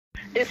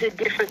There's a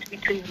difference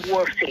between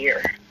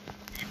warfare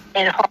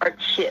and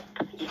hardship.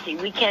 You see,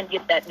 we can't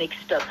get that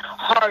mixed up.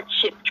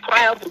 Hardship,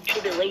 trials, and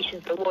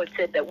tribulations, the Lord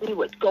said that we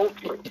would go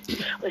through.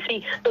 But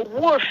see, the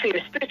warfare,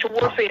 spiritual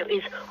warfare,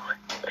 is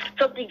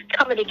something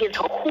coming against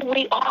who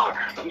we are,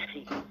 you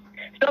see.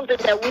 Something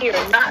that we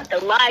are not, the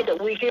lie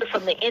that we hear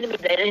from the enemy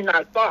that is in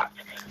our thoughts.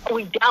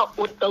 We doubt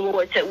what the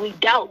Lord said. We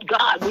doubt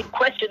God. We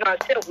question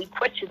ourselves. We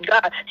question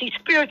God. See,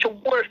 spiritual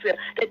warfare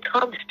that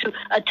comes to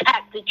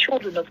attack the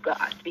children of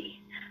God, see.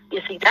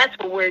 You see, that's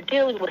what we're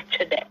dealing with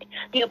today.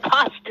 The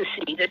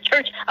apostasy, the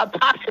church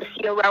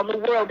apostasy around the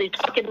world. They're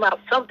talking about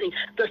something.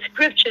 The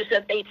scriptures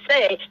that they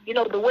say, you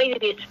know, the way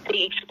that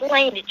they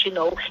explain it, you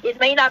know, it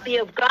may not be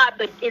of God,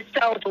 but it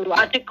sounds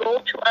logical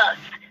to us.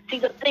 See,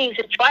 the things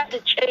that try to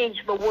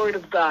change the word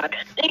of God,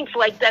 things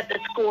like that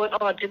that's going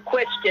on to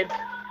question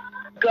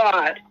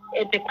God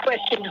and to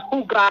question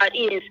who God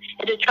is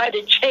and to try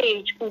to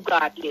change who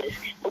God is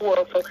in the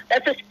world. So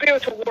that's a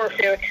spiritual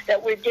warfare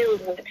that we're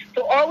dealing with.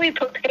 So are we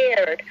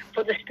prepared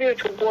for the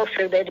spiritual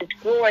warfare that is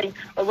growing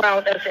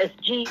around us as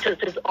Jesus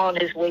is on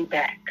his way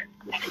back?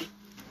 You see,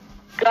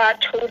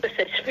 God told us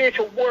that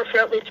spiritual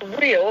warfare is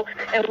real,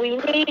 and we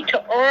need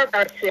to arm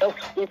ourselves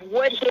with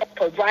what he has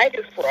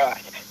provided for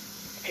us.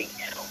 See,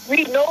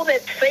 we know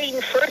that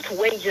Satan first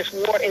wages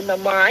war in the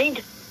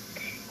mind,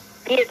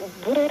 be it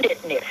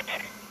woundedness,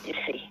 you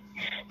see,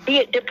 be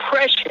it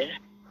depression,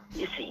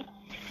 you see,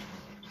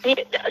 be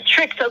it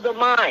tricks of the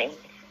mind,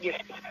 you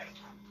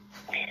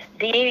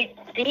see.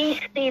 These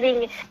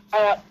seeming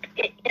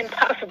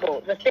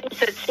impossible, the things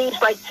that seems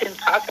like it's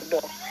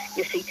impossible,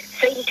 you see.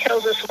 Satan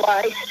tells us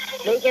lies,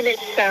 making it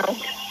sound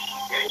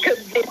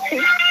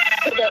convincing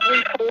so that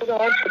we hold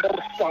on to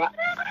those thoughts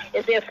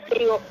as if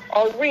they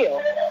are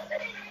real,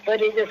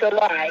 but it is a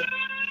lie.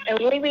 And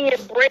when we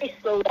embrace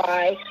the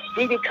lie,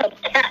 we become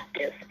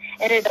captive,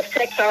 and it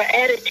affects our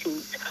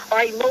attitudes,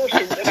 our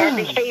emotions, and our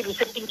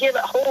behaviors. It can get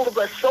a hold of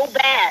us so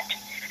bad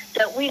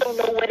that we don't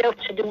know what else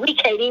to do. We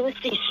can't even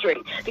see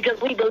straight because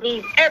we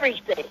believe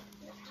everything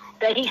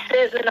that he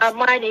says in our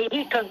mind, and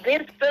he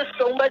convinced us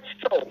so much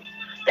so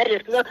that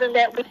there's nothing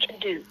that we can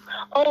do.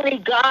 Only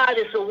God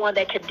is the one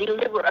that can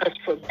deliver us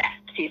from that,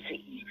 you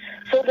see.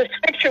 So the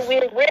scripture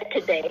we read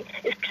today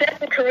is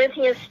 2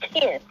 Corinthians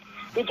 10.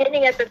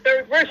 Beginning at the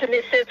 3rd verse, and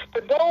it says,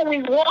 "For though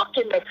we walk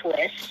in the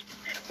flesh,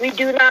 we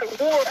do not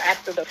war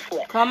after the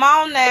flesh." Come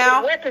on now.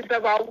 So the weapons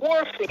of our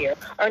warfare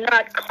are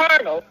not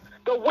carnal.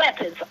 The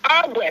weapons,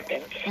 our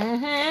weapons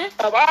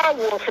of our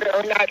warfare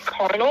are not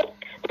carnal.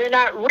 They're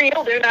not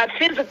real. They're not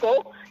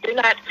physical. They're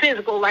not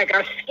physical like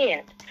our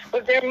skin.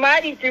 But they're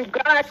mighty through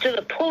God to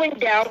the pulling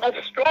down of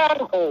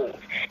strongholds.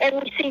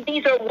 And we see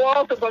these are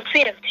walls of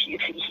offense, you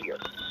see here.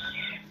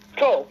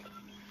 So.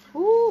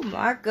 Oh,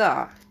 my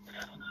God.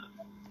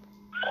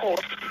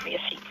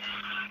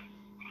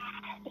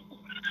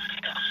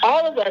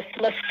 All of us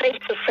must face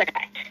the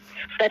fact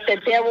that the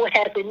devil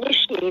has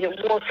initiated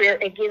warfare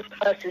against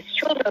us as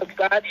children of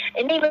God,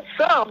 and even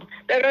some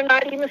that are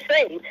not even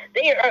saved.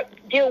 They are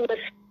dealing with.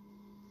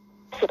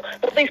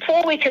 But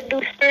before we can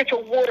do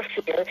spiritual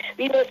warfare,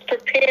 we must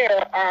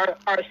prepare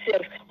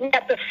ourselves. We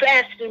have to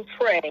fast and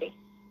pray.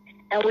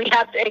 And we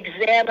have to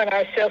examine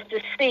ourselves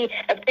to see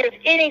if there's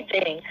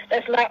anything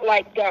that's not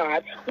like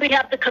God. We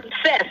have to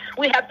confess.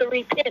 We have to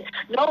repent.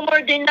 No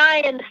more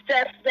denying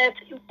stuff that,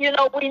 you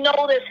know, we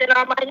know this in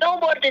our mind. No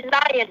more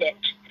denying it.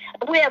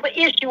 If we have an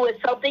issue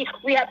with something,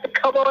 we have to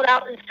come on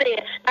out and say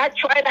it. Not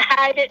try to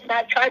hide it,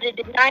 not try to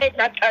deny it,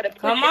 not try to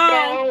push it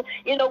down.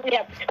 You know, we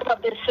have to come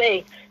up and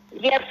say,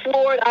 "Yes,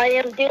 Lord, I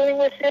am dealing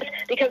with this,"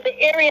 because the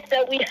areas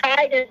that we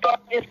hide in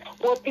darkness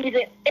will be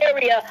the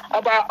area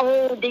of our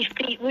own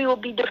defeat. We will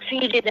be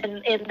defeated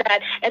in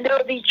that, and there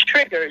will be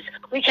triggers.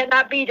 We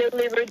cannot be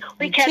delivered.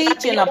 We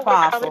cannot be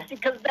overcome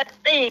because that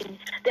thing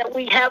that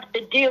we have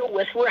to deal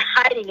with, we're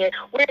hiding it.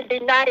 We're in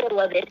denial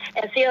of it.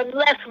 And see,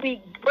 unless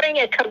we bring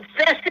it,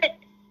 confess it,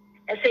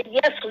 and say,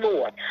 "Yes,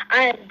 Lord,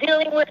 I am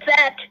dealing with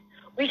that,"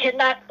 we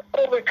cannot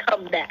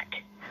overcome that.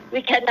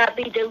 We cannot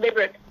be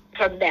delivered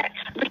from that.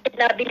 We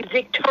cannot be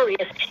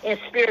victorious in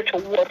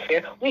spiritual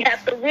warfare. We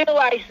have to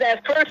realize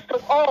that first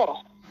of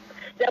all,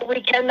 that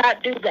we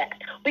cannot do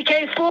that. We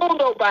can't fool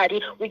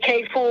nobody. We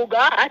can't fool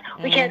God.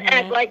 We can't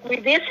act like we're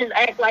this and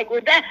act like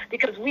we're that,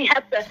 because we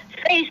have to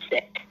face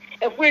it.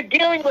 If we're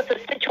dealing with a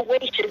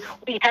situation,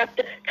 we have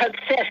to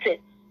confess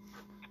it,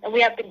 and we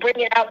have to bring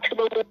it out to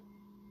the Lord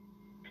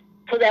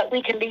so that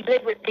we can be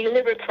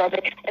delivered from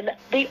it and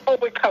be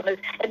overcomers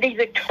and be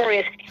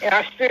victorious in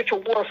our spiritual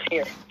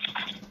warfare.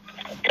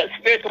 Because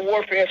spiritual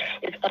warfare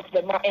is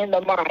in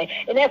the mind.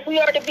 And if we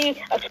are to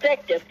be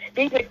effective,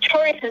 be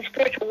victorious in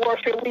spiritual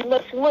warfare, we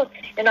must look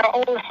in our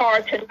own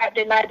hearts and not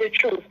deny the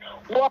truth.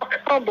 Walk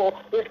humble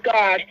with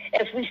God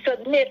as we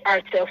submit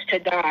ourselves to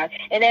God.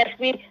 And as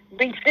we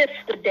resist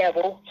the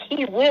devil,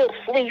 he will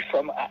flee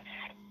from us.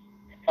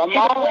 Our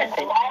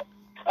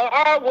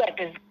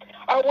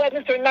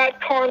weapons are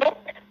not carnal,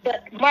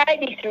 but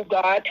mighty through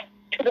God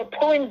to the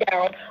pulling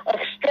down of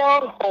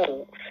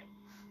strongholds.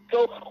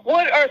 So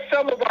what are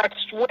some of our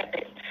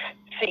weapons?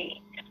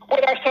 See,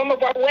 What are some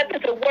of our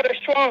weapons and what are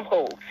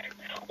strongholds?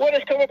 What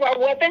are some of our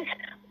weapons?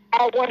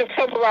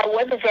 Some of our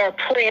weapons are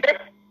prayer,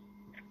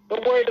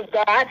 the word of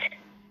God,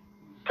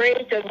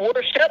 praise and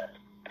worship,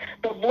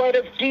 the blood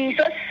of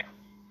Jesus,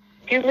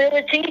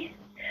 humility,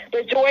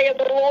 the joy of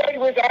the Lord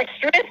was our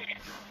strength,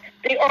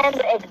 the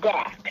armor of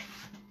God.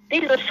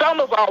 These are some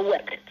of our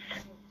weapons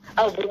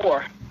of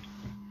war.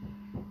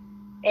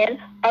 And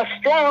a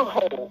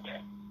stronghold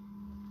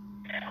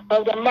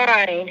of the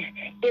mind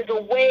is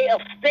a way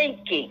of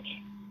thinking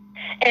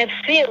and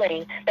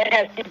feeling that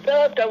has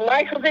developed a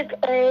life of its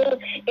own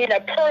in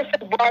a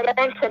person brought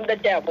on from the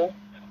devil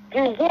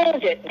through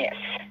woundedness,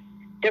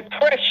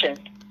 depression,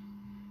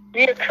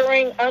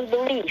 reoccurring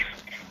unbelief,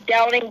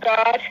 doubting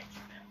God,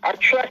 our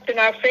trust in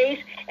our faith,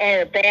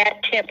 and a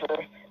bad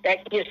temper.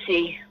 That you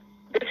see,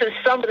 this is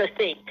some of the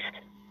things.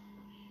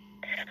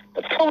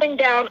 The pulling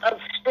down of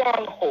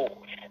strongholds.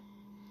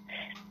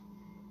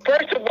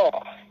 First of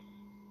all,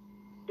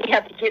 we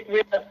have to get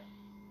rid of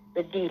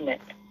the demon.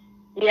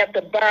 We have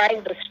to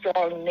bind the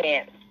strong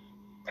man.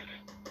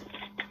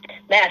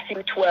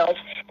 Matthew 12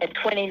 and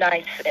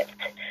 29 says,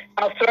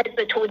 I'll start at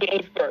the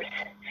 28th verse.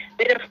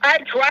 That if I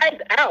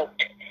drive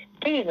out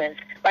demons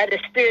by the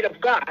Spirit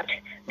of God,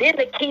 then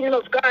the kingdom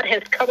of God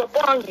has come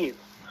upon you.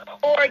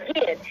 Or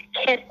again,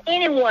 can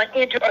anyone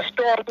enter a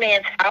strong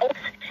man's house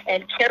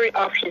and carry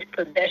off his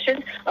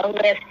possessions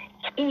unless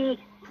he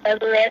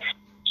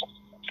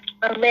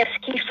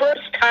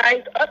first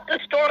ties up the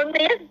strong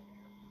man?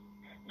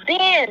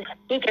 Then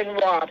he can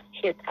rob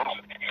his house.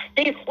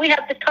 See, we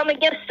have to come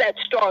against that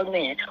strong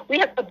man. We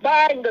have to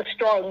bind the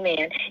strong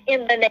man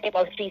in the name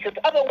of Jesus.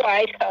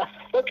 Otherwise,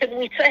 what can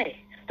we say?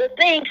 The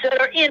things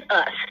that are in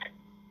us.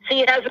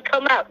 See, it has to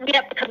come out. We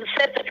have to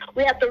confess it.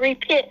 We have to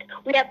repent.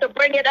 We have to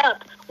bring it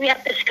up. We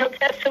have to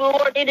confess to the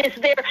Lord it is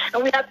there,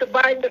 and we have to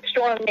bind the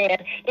strong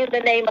man in the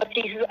name of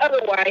Jesus.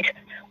 Otherwise,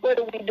 what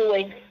are we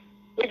doing?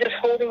 We're just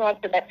holding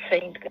on to that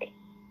same thing.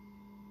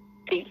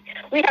 See,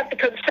 we have to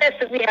confess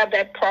that we have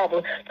that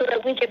problem so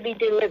that we can be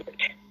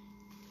delivered.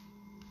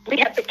 We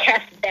have to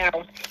cast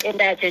down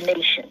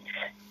imaginations,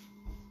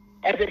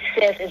 as it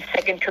says in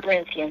 2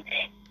 Corinthians.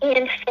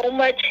 In as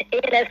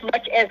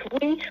much as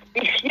we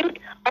refute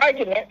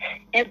arguments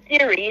and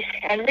theories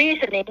and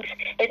reasonings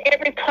and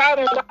every proud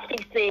and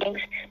lofty things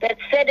that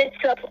set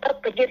itself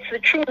up against the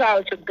true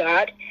knowledge of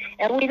God,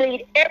 and we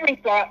lead every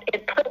thought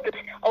and purpose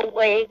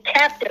away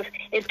captive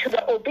into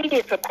the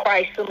obedience of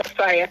Christ, the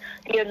Messiah,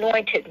 the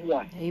Anointed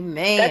One.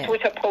 Amen. That's what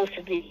we're supposed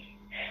to be.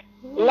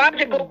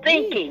 Logical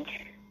thinking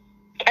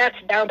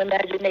casts down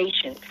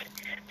imaginations.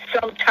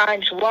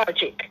 Sometimes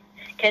logic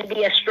can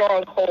be a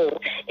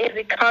stronghold if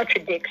it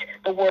contradicts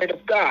the word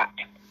of God.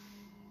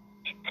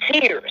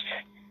 Fears,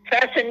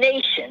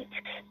 fascinations,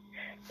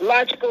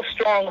 logical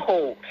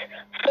strongholds,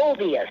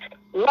 phobias,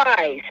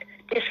 lies,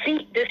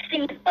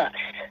 deceive us.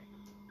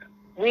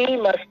 We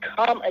must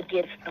come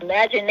against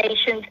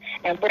imaginations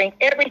and bring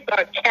every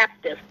thought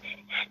captive.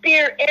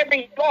 Spear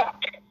every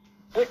thought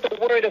with the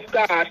word of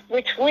God,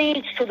 which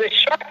leads to the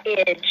sharp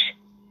edge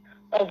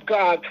of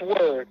God's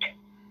word.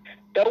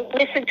 Don't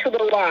listen to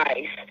the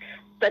lies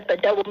that the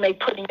devil may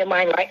put in your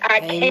mind, like, I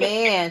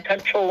can't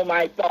control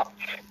my thoughts.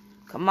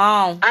 Come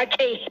on. I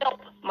can't help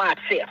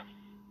myself.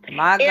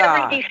 My God.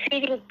 Every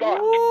defeating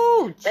thought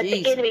that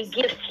the enemy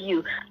gives to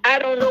you, I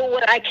don't know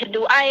what I can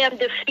do. I am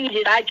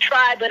defeated. I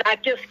try, but I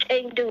just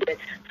can't do it.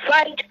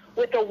 Fight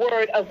with the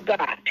word of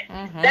God.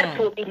 Mm-hmm. That's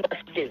what we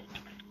must do.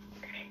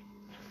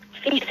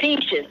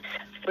 Ephesians.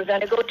 We're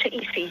going to go to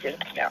Ephesians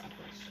now.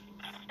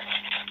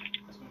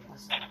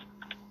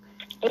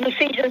 In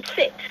Ephesians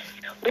 6,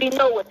 we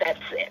know what that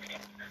says.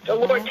 The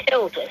Lord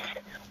tells us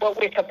what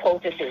we're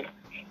supposed to do.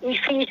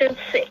 Ephesians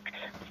 6,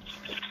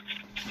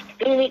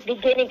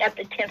 beginning at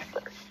the 10th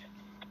verse.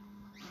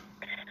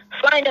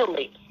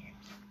 Finally,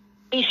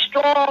 be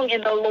strong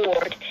in the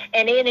Lord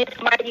and in his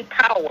mighty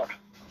power,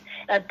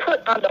 and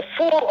put on the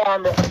full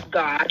armor of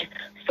God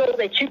so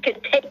that you can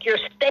take your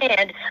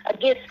stand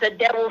against the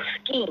devil's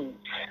schemes.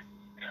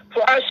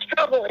 For our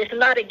struggle is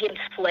not against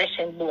flesh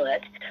and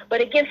blood,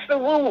 but against the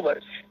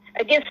rulers,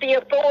 against the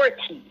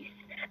authorities,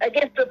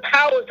 against the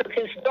powers of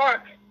his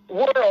dark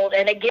world,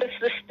 and against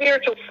the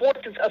spiritual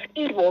forces of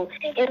evil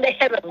in the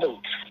heavenlies.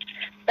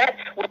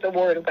 That's what the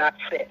word of God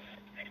says.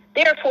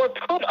 Therefore,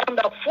 put on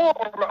the full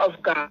armor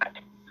of God,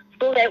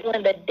 so that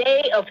when the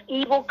day of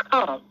evil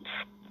comes,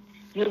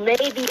 you may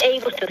be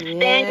able to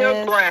stand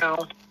your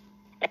ground.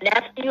 And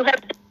after you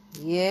have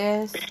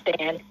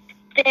stand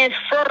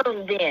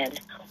firm then,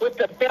 with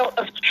the belt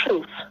of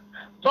truth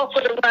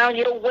buckled around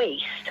your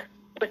waist,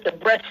 with the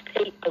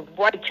breastplate of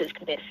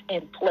righteousness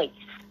in place,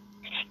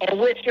 and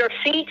with your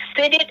feet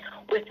fitted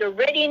with the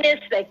readiness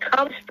that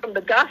comes from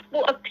the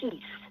gospel of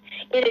peace.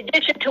 In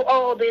addition to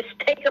all this,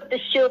 take up the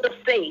shield of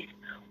faith,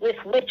 with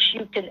which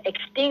you can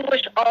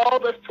extinguish all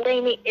the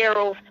flaming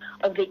arrows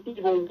of the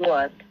evil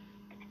one,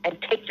 and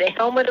take the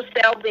helmet of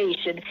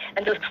salvation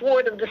and the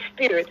sword of the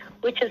Spirit,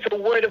 which is the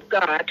word of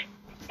God,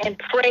 and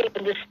pray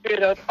in the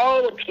Spirit on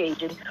all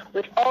occasions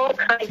with all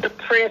kinds of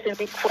prayers and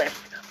requests.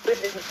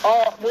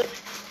 with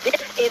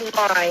this in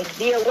mind,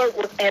 be alert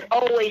and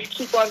always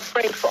keep on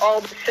praying for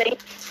all the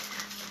saints.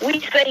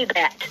 We say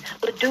that,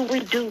 but do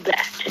we do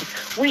that?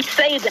 We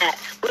say that,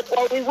 but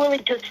are we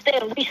willing to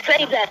stand? We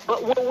say that,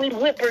 but will we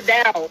whimper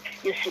down,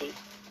 you see?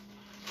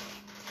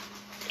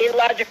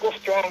 Illogical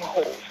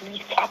strongholds.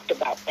 We talked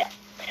about that.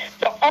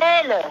 The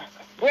armor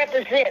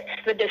represents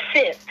the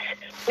defense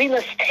we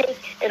must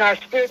take in our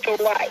spiritual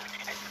life.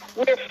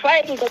 We're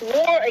fighting a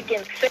war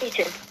against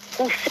Satan,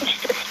 who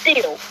seeks to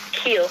steal,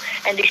 kill,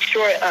 and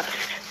destroy us.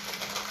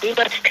 We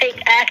must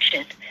take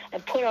action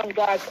and put on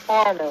God's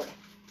armor.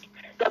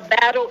 The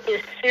battle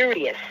is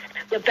serious.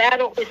 The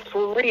battle is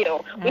for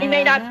real. We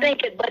may not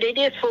think it, but it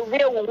is for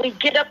real. When we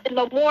get up in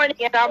the morning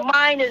and our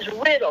mind is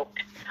riddled,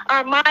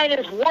 our mind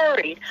is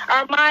worried,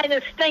 our mind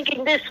is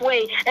thinking this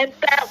way and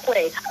that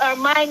way, our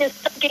mind is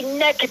thinking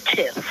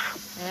negative.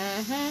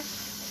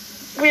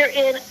 We're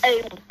in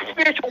a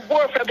spiritual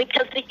warfare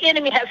because the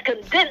enemy has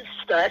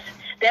convinced us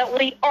that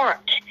we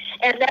aren't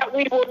and that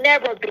we will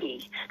never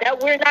be,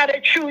 that we're not a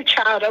true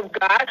child of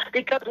God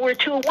because we're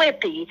too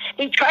wimpy.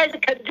 He tries to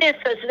convince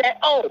us that,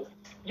 oh,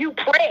 you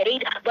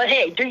prayed, but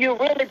hey, do you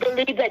really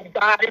believe that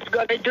God is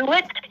going to do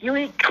it?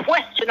 We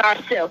question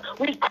ourselves.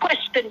 We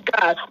question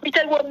God. We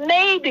say, well,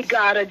 maybe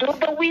God will do it,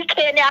 but we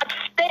cannot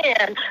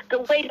stand the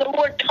way the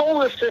Lord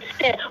told us to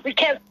stand. We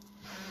can't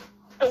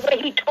the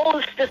way he told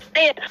us to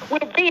stand. We're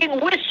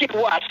being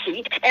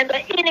wishy-washy, and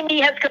the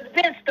enemy has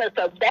convinced us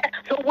of that.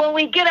 So when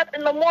we get up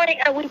in the morning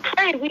and we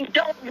pray, we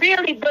don't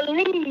really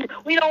believe,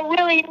 we don't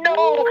really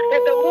know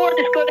that the Lord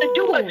is going to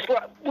do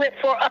it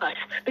for us,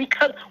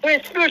 because we're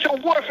in spiritual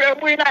warfare.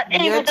 We're not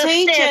able to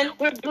stand.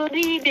 We're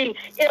believing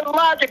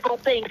illogical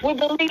things. We're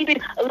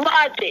believing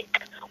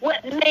logic,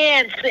 what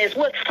man says,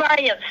 what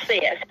science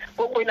says,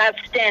 but we're not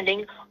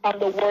standing on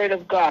the Word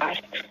of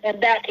God.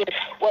 And that is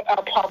what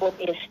our problem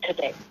is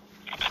today.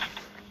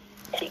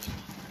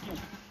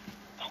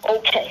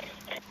 Okay.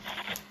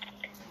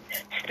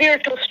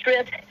 Spiritual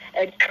strength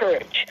and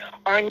courage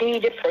are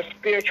needed for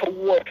spiritual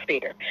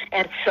warfare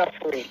and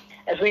suffering,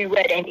 as we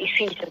read in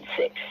Ephesians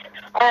 6.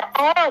 Our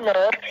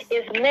armor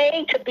is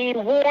made to be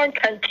worn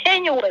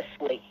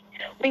continuously.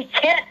 We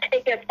can't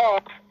take it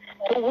off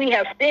until we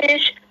have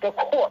finished the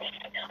course,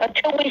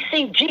 until we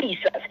see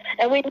Jesus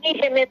and we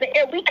meet him in the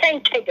air. We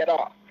can't take it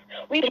off.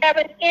 We have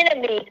an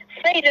enemy,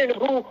 Satan,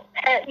 who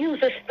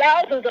uses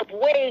thousands of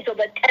ways of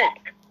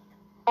attack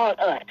on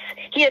us.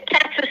 He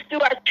attacks us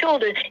through our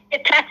children. He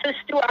attacks us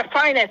through our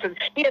finances.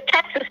 He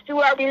attacks us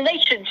through our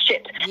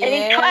relationships. Yes. And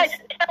he tries to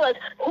tell us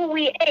who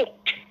we ain't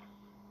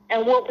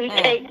and what we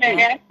can't do.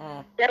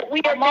 That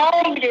we are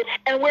defeated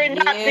and we're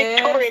not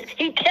victorious.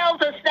 He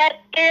tells us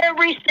that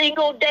every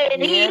single day.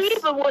 And he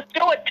even will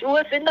show it to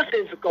us in the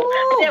physical.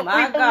 But if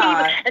we believe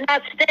it and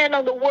not stand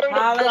on the Word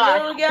of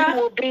God,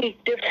 we will be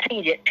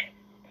defeated.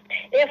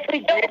 If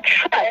we don't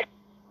trust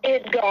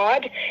in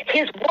God,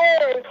 his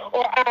Word,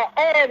 or our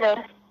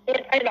armor,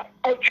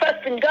 or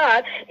trust in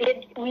God,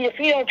 if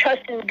we don't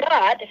trust in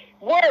God's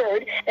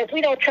Word, if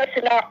we don't trust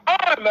in our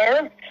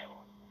armor,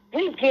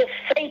 we give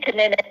Satan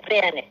an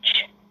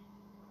advantage.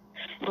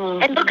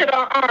 And look at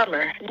our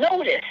armor.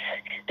 Notice,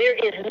 there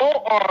is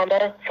no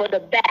armor for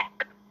the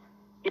back.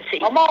 You see,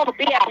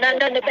 we have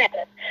none on the back.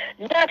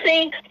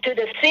 Nothing to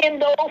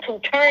defend those who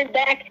turn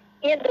back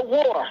in the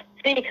war.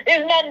 See,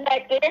 there's nothing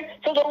back there.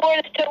 So the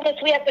Lord is telling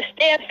us we have to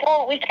stand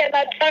forward. We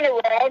cannot turn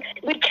around.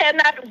 We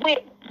cannot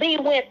be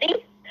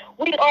wimpy.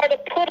 We are to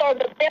put on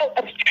the belt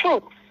of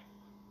truth.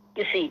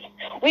 You see,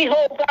 we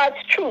hold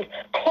God's truth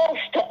close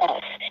to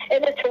us,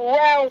 and it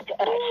surrounds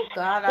us.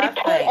 God, we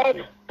put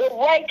on the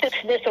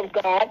righteousness of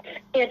God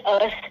in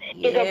us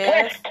is a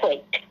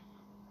breastplate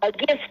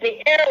against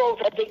the arrows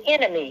of the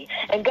enemy,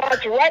 and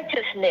God's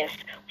righteousness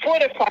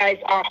fortifies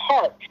our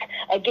hearts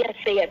against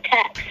the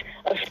attacks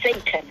of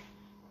Satan.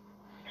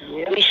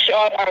 We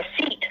shod our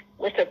feet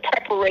with the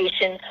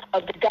preparation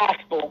of the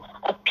gospel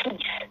of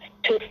peace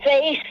to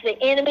face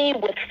the enemy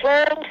with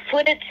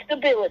firm-footed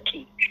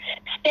stability.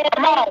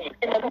 Standing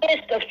in the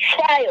midst of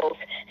trials,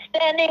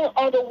 standing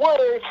on the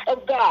word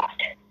of God.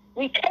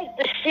 We take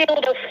the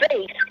shield of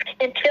faith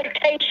in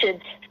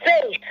temptation,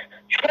 faith,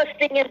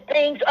 trusting in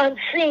things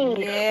unseen,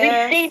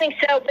 receiving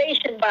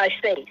salvation by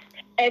faith,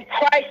 and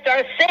Christ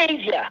our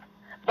Savior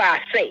by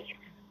faith.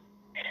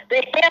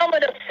 The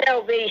helmet of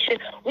salvation,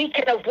 we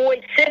can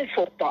avoid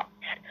sinful thoughts.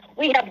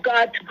 We have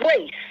God's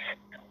grace.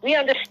 We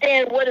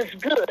understand what is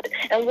good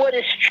and what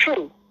is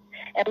true.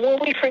 And when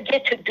we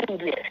forget to do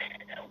this,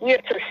 we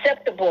are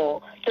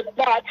susceptible to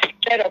thoughts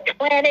that are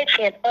planted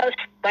in us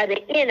by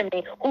the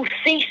enemy who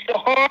seeks to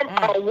harm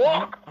our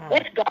walk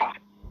with God.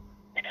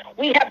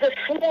 We have the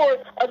sword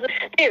of the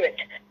Spirit,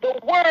 the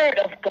Word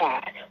of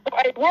God. For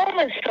a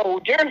Roman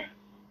soldier,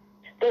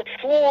 the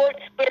sword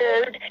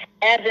served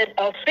as an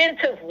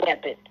offensive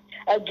weapon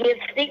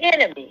against the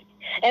enemy.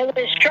 And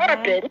when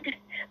sharpened,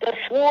 the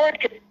sword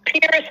could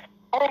pierce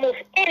almost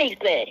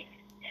anything,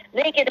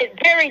 making it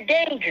very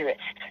dangerous,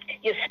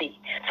 you see.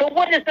 So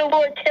what does the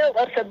Lord tell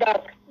us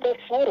about the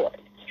sword,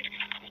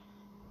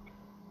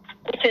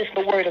 which is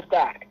the Word of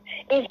God?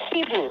 In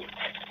Hebrews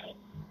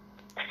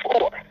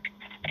 4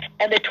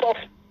 and the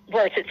 12th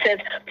verse, it says,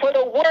 for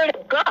the word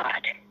of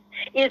God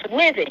is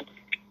living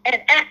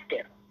and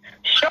active,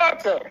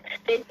 sharper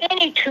than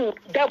any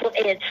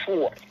double-edged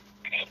sword.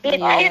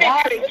 It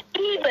penetrates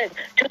even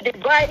to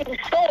dividing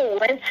soul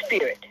and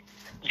spirit,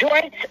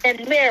 joints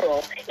and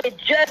marrow. It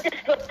judges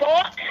the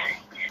thoughts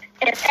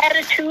and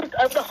attitudes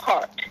of the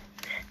heart.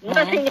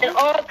 Nothing in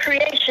all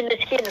creation is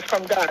hidden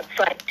from God's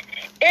sight.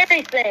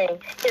 Everything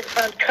is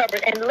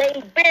uncovered and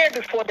laid bare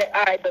before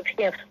the eyes of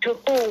him to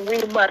whom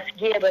we must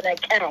give an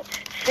account,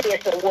 says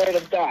the word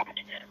of God.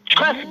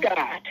 Trust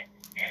God.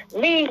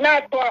 Lean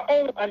not to our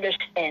own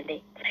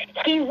understanding.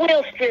 He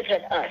will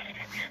strengthen us.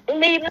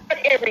 Believe not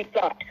every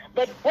thought,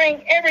 but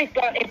bring every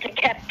thought into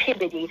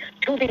captivity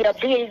to the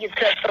obedience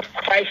of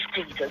Christ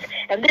Jesus.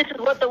 And this is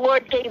what the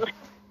Lord gave us.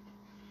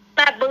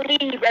 Not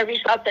believe every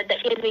thought that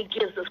the enemy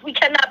gives us. We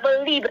cannot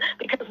believe it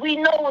because we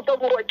know what the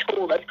Lord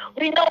told us.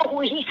 We know who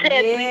he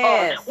said we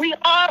are. We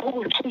are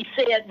who he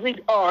said we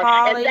are.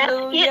 Hallelujah. And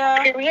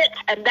that's it, period.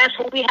 And that's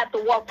what we have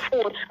to walk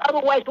forward.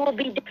 Otherwise, we'll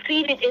be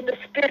defeated in the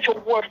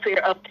spiritual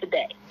warfare of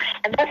today.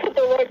 And that's what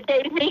the Lord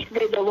gave me.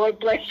 May the Lord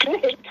bless you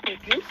and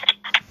keep you.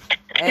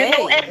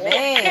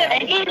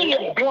 Amen.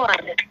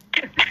 Anyone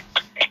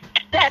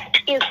that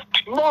is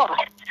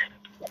lost,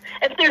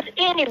 if there's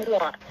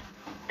anyone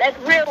that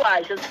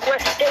realizes where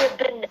they have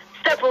been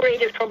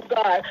separated from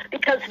God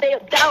because they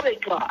have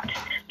doubted God.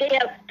 They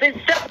have been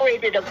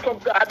separated from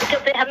God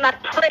because they have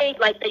not prayed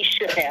like they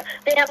should have.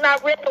 They have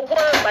not read the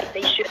word like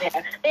they should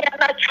have. They have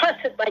not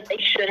trusted like they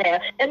should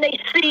have. And they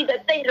see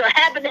that things are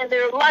happening in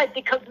their life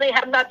because they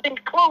have not been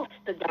close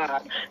to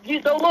God.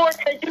 The Lord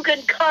said you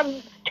can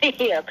come to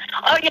him.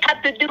 All you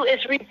have to do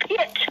is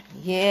repent.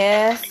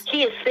 Yes.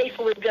 He is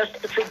faithful and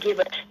just to forgive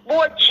us.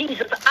 Lord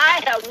Jesus,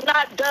 I have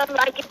not done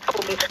like you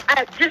told me. I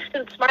have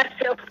distanced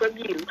myself from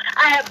you.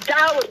 I have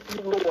doubted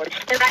you, Lord.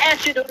 And I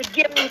ask you to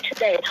forgive me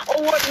today.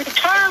 Oh, Lord,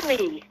 return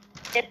me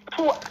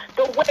into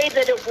the way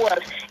that it was.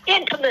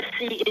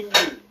 Intimacy in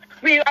you.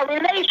 A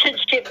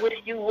relationship with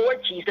you,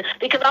 Lord Jesus,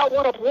 because I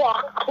want to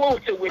walk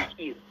closer with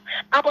you.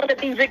 I want to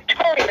be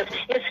victorious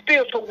in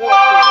spiritual warfare.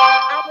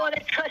 I want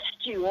to trust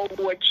you, oh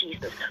Lord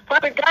Jesus.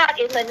 Father God,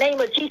 in the name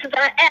of Jesus,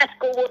 I ask,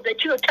 oh Lord,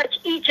 that you will touch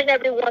each and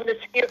every one that's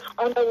here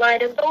on the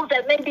line, and those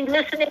that may be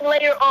listening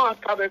later on,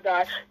 Father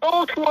God.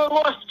 Those who are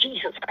lost,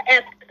 Jesus, I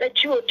ask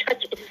that you will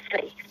touch his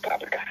faith,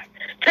 Father God.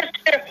 Touch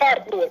their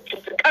heart, Lord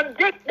Jesus.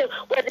 Convict them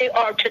where they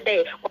are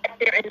today, right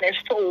there in their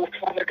souls,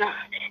 Father God.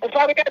 And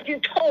Father God, you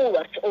told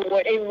us, oh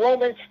Lord, in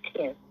Romans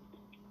 10.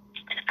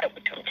 I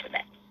would turn to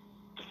that.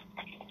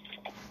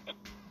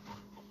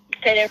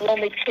 Said in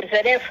Romans 10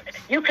 that if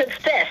you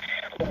confess,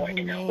 Lord,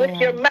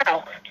 with your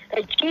mouth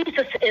that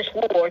Jesus is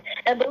Lord,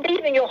 and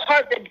believe in your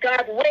heart that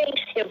God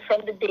raised him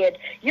from the dead,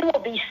 you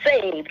will be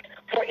saved.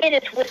 For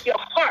it is with your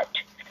heart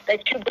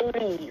that you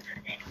believe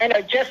and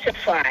are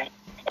justified,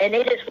 and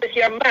it is with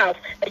your mouth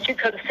that you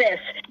confess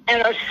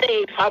and are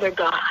saved, Father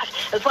God.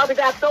 And Father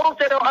God, those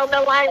that are on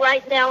the line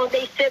right now, and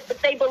they said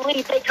that they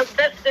believe, they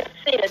confess their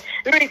sin,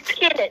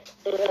 repented,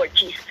 Lord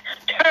Jesus.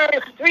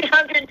 Turned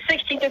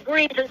 360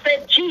 degrees and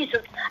said,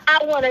 Jesus, I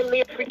want to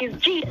live for you.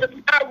 Jesus,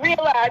 I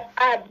realized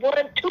I've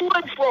run to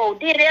and fro,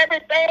 did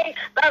everything,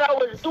 thought I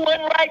was doing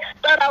right,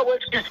 thought I was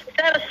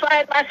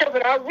satisfying myself,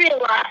 and I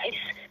realized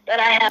that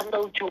I have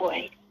no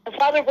joy. And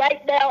Father,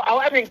 right now,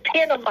 I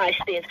repent of my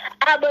sins.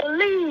 I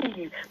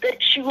believe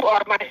that you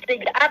are my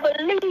Savior. I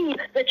believe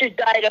that you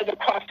died on the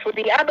cross for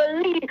me. I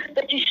believe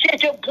that you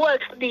shed your blood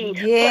for me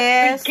for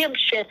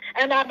redemption.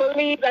 And I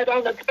believe that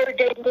on the third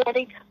day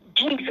morning,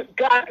 Jesus,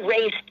 God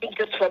raised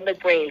Jesus from the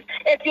grave.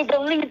 If you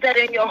believe that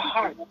in your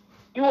heart,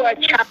 you are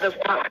a child of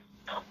God.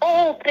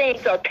 All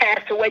things are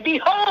passed away.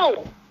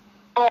 Behold,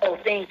 all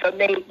things are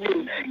made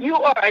new. You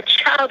are a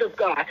child of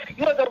God.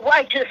 You are the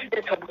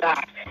righteousness of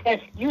God. And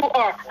you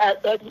are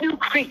a new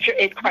creature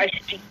in Christ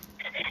Jesus.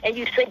 And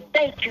you say,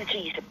 thank you,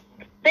 Jesus.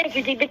 Thank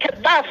you, Jesus, because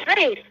by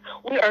faith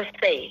we are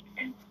saved.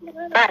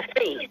 By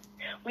faith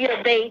we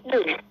are made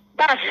new.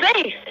 By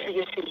faith,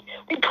 you see.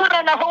 We put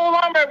on the whole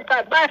armor of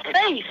God. By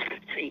faith,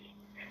 see.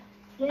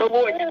 The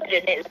Lord said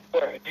in his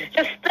word.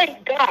 Just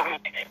thank God.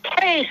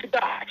 Praise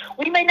God.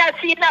 We may not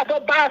see it now,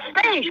 but by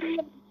faith,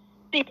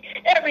 see,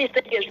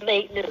 everything is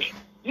made new.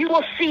 You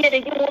will see it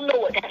and you will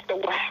know it after a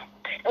while.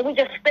 And we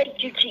just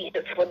thank you,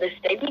 Jesus, for this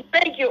day. We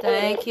thank you,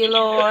 thank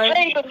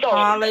you,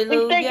 Lord. Hallelujah.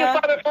 We thank you,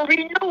 Father, for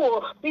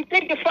renewal. We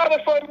thank you, Father,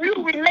 for a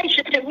new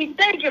relationship. We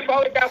thank you,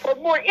 Father God, for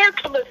more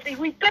intimacy.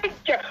 We thank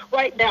you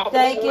right now,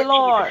 thank you,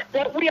 Lord, Jesus,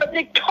 that we are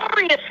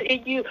victorious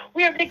in you.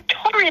 We are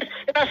victorious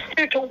in our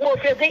spiritual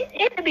warfare. The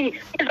enemy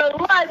is a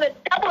lie. The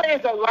devil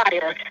is a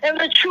liar. And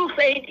the truth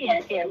ain't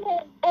in him.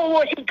 Oh,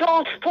 Lord, he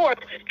goes forth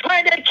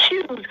trying to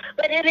accuse,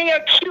 but the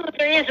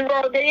accuser is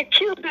wrong. The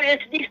accuser is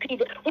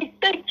defeated. We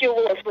thank you,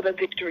 Lord, for the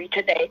victory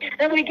today.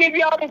 And we give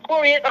you all the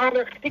glory and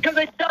honor because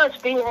it does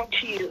belong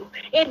to you.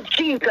 In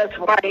Jesus'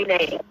 mighty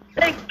name.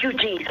 Thank you,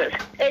 Jesus.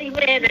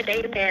 Amen and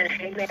amen.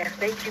 Amen.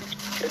 Thank you,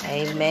 Jesus.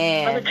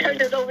 Amen. I'm going to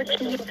turn it over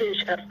to you,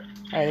 Bishop.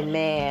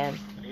 Amen.